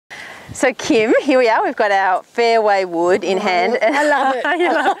So Kim, here we are. We've got our fairway wood in hand. I love it.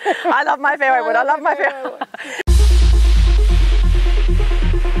 I love my fairway wood. I love my fairway wood.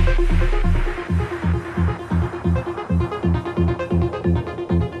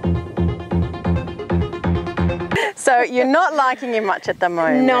 So you're not liking him much at the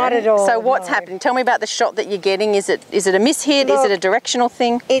moment. Not at all. So what's happening? Tell me about the shot that you're getting. Is it a mishit? Look, is it a directional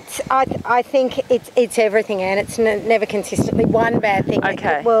thing? I think it's everything, and it's never consistently one bad thing.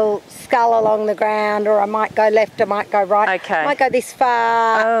 Okay. It will scull along the ground, or I might go left, I might go right. Okay. I might go this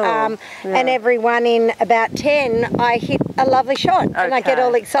far. Yeah. And every one in about 10, I hit a lovely shot, and I get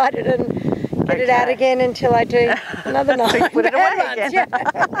all excited and get it out again until I do another 9. So you put it away again. Yeah.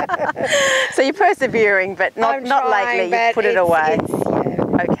 So you're persevering, but not lately. You put it away.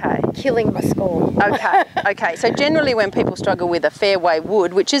 Okay. Killing my score. Okay. Okay. So generally, when people struggle with a fairway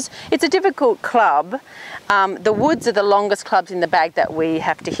wood, it's a difficult club. The woods are the longest clubs in the bag that we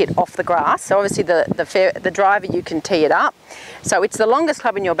have to hit off the grass. So obviously the driver, you can tee it up. So it's the longest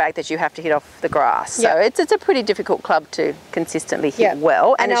club in your bag that you have to hit off the grass. So it's a pretty difficult club to consistently hit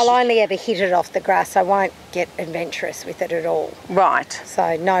well. And I'll only ever hit it off the grass. I won't get adventurous with it at all. Right.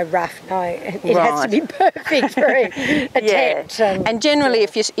 So no rough, no. It has to be perfect for an attempt. And generally,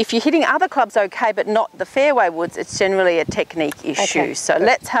 if you're hitting other clubs okay, but not the fairway woods, it's generally a technique issue. Okay. So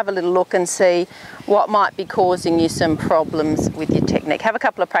let's have a little look and see what might be causing you some problems with your technique. Have a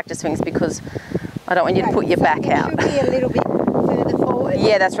couple of practice swings because I don't want you to put your back out. It should be a little bit further forward.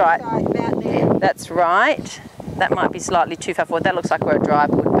 Yeah, that's right. So about there. That's right. That might be slightly too far forward. That looks like where a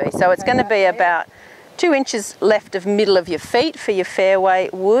driver would be. So it's going to be about 2 inches left of middle of your feet for your fairway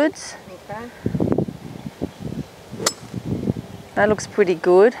woods. Okay. That looks pretty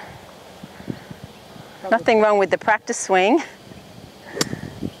good. Nothing wrong with the practice swing.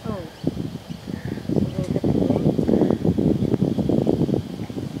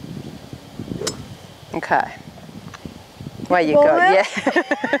 Okay. Away you go. Yeah.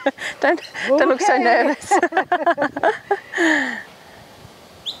 don't look so nervous.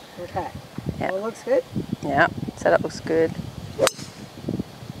 Okay. Yeah. All looks good. Yeah. So that looks good.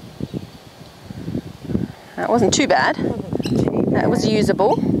 That wasn't too bad. That was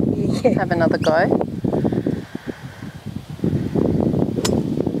usable. Yeah. Have another go.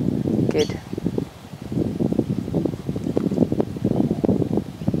 Good.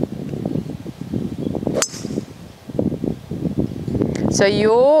 So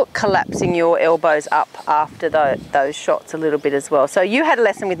you're collapsing your elbows up after those shots a little bit as well. So you had a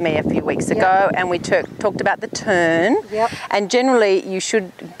lesson with me a few weeks ago and we talked about the turn. Yep. And generally you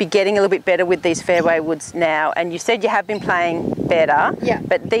should be getting a little bit better with these fairway woods now. And you said you have been playing better,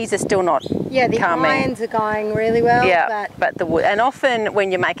 but these are still not the coming. irons are going really well. Yeah, but the wood, and often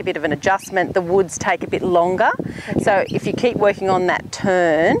when you make a bit of an adjustment, the woods take a bit longer. Okay. So if you keep working on that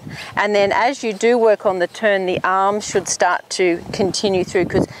turn, and then as you do work on the turn, the arms should start to continue through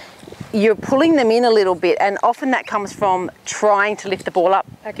because you're pulling them in a little bit, and often that comes from trying to lift the ball up.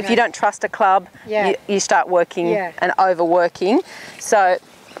 Okay. If you don't trust a club, you start working and overworking. So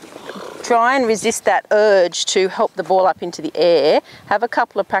try and resist that urge to help the ball up into the air. Have a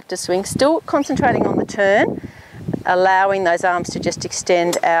couple of practice swings, still concentrating on the turn, allowing those arms to just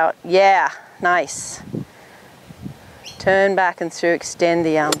extend out. Yeah, nice. Turn back and through, extend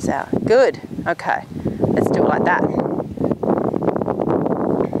the arms out. Good. Okay, let's do it like that.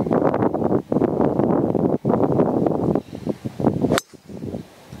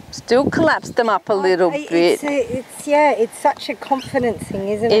 Still collapse them up a little bit. It's such a confidence thing,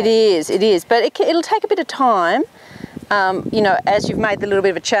 isn't it? It is, but it'll take a bit of time, you know, as you've made a little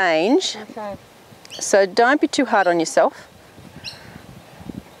bit of a change. Okay. So don't be too hard on yourself.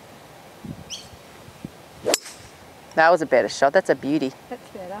 That was a better shot. That's a beauty. That's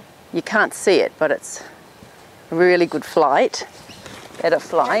better. You can't see it, but it's a really good flight. Better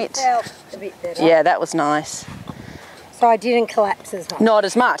flight. That felt a bit better. Yeah, that was nice. So I didn't collapse as much. Not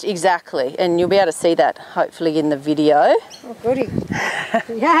as much, exactly. And you'll be able to see that hopefully in the video. Oh, goody.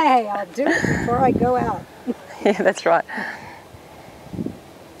 Yay, I'll do it before I go out. Yeah, that's right.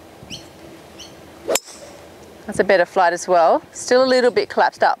 That's a better flight as well. Still a little bit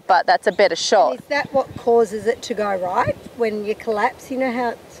collapsed up, but that's a better shot. And is that what causes it to go right? When you collapse, you know how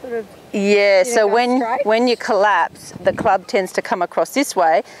it sort of... Yeah, so when you collapse, the club tends to come across this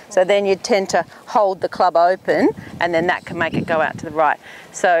way, so then you tend to hold the club open, and then that can make it go out to the right.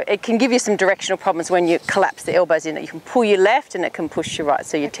 So it can give you some directional problems when you collapse the elbows in. You can pull your left and it can push you right,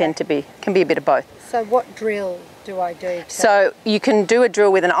 so you can be a bit of both. So what drill do I do? So you can do a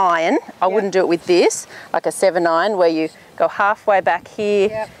drill with an iron. I wouldn't do it with this, like a 7-iron, where you go halfway back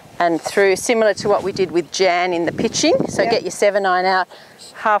here and through, similar to what we did with Jan in the pitching. So get your 7-iron out,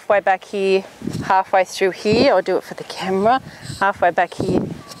 halfway back here, halfway through here. I'll do it for the camera. Halfway back here,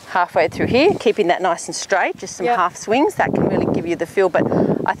 halfway through here, keeping that nice and straight, just some half swings. That can really give you the feel. But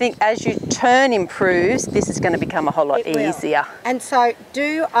I think as your turn improves, this is going to become a whole lot easier. And so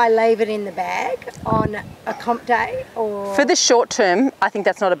do I leave it in the bag on a comp day? Or for the short term, I think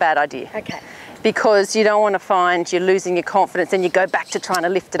that's not a bad idea. Okay. Because you don't want to find you're losing your confidence and you go back to trying to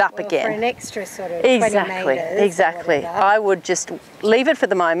lift it up again. For an extra sort of 20 metres. Exactly. I would just leave it for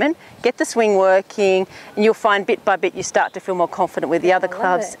the moment, get the swing working, and you'll find bit by bit you start to feel more confident with the other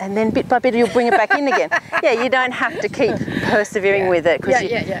clubs, and then bit by bit you'll bring it back in again. You don't have to keep persevering with it, because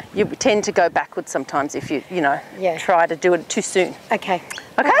you tend to go backwards sometimes if you try to do it too soon. Okay.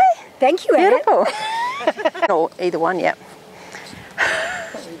 Okay. Thank you, Anne. Beautiful. Or either one,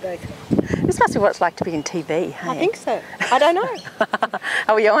 This must be what it's like to be in TV, hey? I think so. I don't know.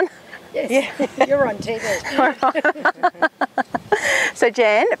 Are we on? Yes. Yeah. You're on TV. So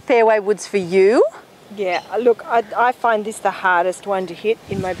Jan, fairway woods for you? Yeah, look, I find this the hardest one to hit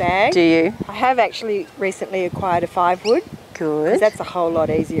in my bag. Do you? I have actually recently acquired a 5-wood. Good. Because that's a whole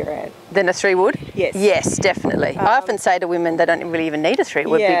lot easier, Anne. Than a 3-wood? Yes. Yes, definitely. I often say to women they don't really even need a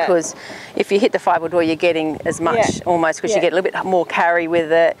 3-wood because if you hit the 5-wood, well, you're getting as much almost, because you get a little bit more carry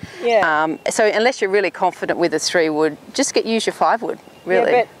with it. Yeah. So unless you're really confident with a 3-wood, just use your 5-wood,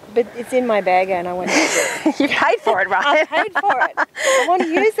 really. Yeah, but it's in my bag and I want to use it. You paid for it, right? I paid for it. I want to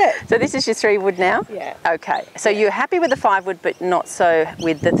use it. So this is your 3-wood now? Yeah. Okay. So you're happy with the 5-wood, but not so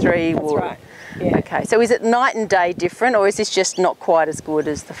with the 3-wood. That's right. Yeah. Okay, so is it night and day different, or is this just not quite as good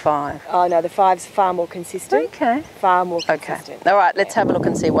as the 5? Oh no, the 5's far more consistent. Okay. Far more consistent. Okay. All right, let's have a look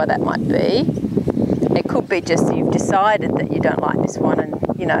and see why that might be. It could be just you've decided that you don't like this one, and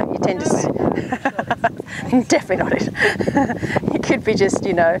you tend to... Definitely not it. It could be just,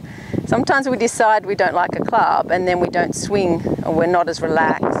 sometimes we decide we don't like a club and then we don't swing, or we're not as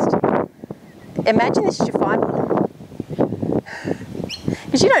relaxed. Imagine this is your 5-wood.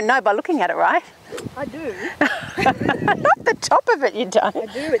 Because you don't know by looking at it, right? I do. Not the top of it, you don't. I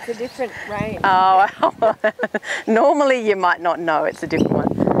do, it's a different range. Oh, normally you might not know it's a different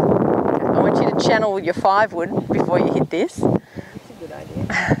one. I want you to channel your 5-wood before you hit this. That's a good idea.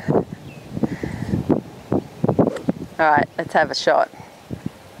 All right, let's have a shot.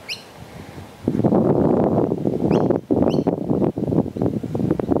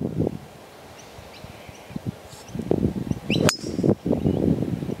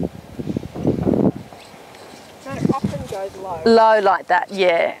 Low like that,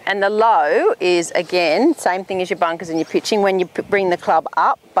 yeah. And the low is, again, same thing as your bunkers and your pitching. When you bring the club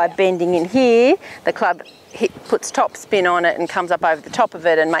up by bending in here, the club puts top spin on it and comes up over the top of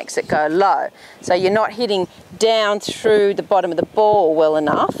it and makes it go low. So you're not hitting down through the bottom of the ball well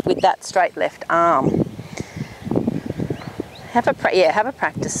enough with that straight left arm. Have a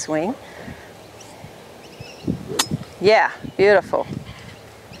practice swing. Yeah, beautiful.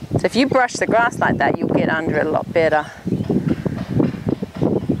 So if you brush the grass like that, you'll get under it a lot better.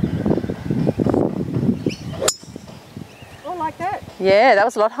 Like that. Yeah, that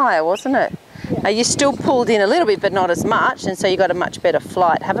was a lot higher, wasn't it? Yeah. You still pulled in a little bit, but not as much, and so you got a much better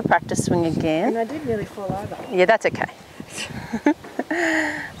flight. Have a practice swing again. And I did nearly fall over. Yeah, that's okay.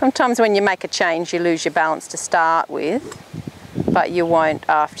 Sometimes when you make a change, you lose your balance to start with, but you won't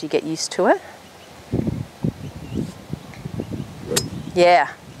after you get used to it.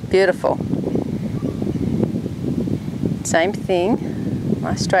 Yeah, beautiful. Same thing.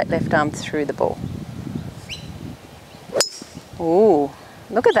 Nice straight left arm through the ball. Ooh,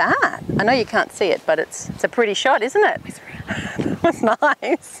 look at that. I know you can't see it, but it's a pretty shot, isn't it? That was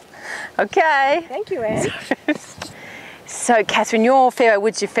nice. Okay. Thank you, Anne. So, Catherine, your fairway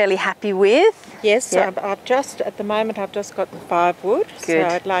woods you're fairly happy with? Yes, yep. At the moment I've just got the 5-wood. Good. So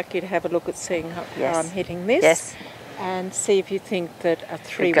I'd like you to have a look at seeing how I'm hitting this. Yes. And see if you think that a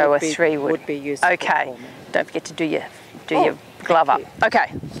 3-wood would be useful. Okay. For me. Don't forget to do your glove up.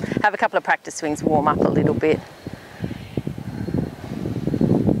 Okay. Have a couple of practice swings, warm up a little bit.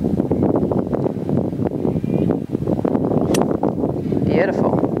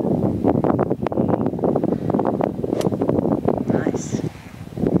 Beautiful. Nice.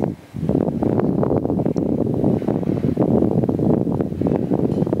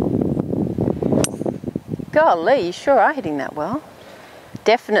 Golly, you sure are hitting that well.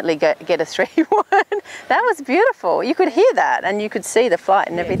 Definitely get a 3-wood. That was beautiful. You could hear that and you could see the flight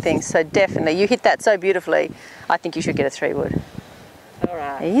and everything. So definitely, you hit that so beautifully. I think you should get a 3-wood. All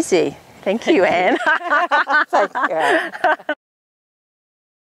right. Easy. Thank you, Anne. Thank you.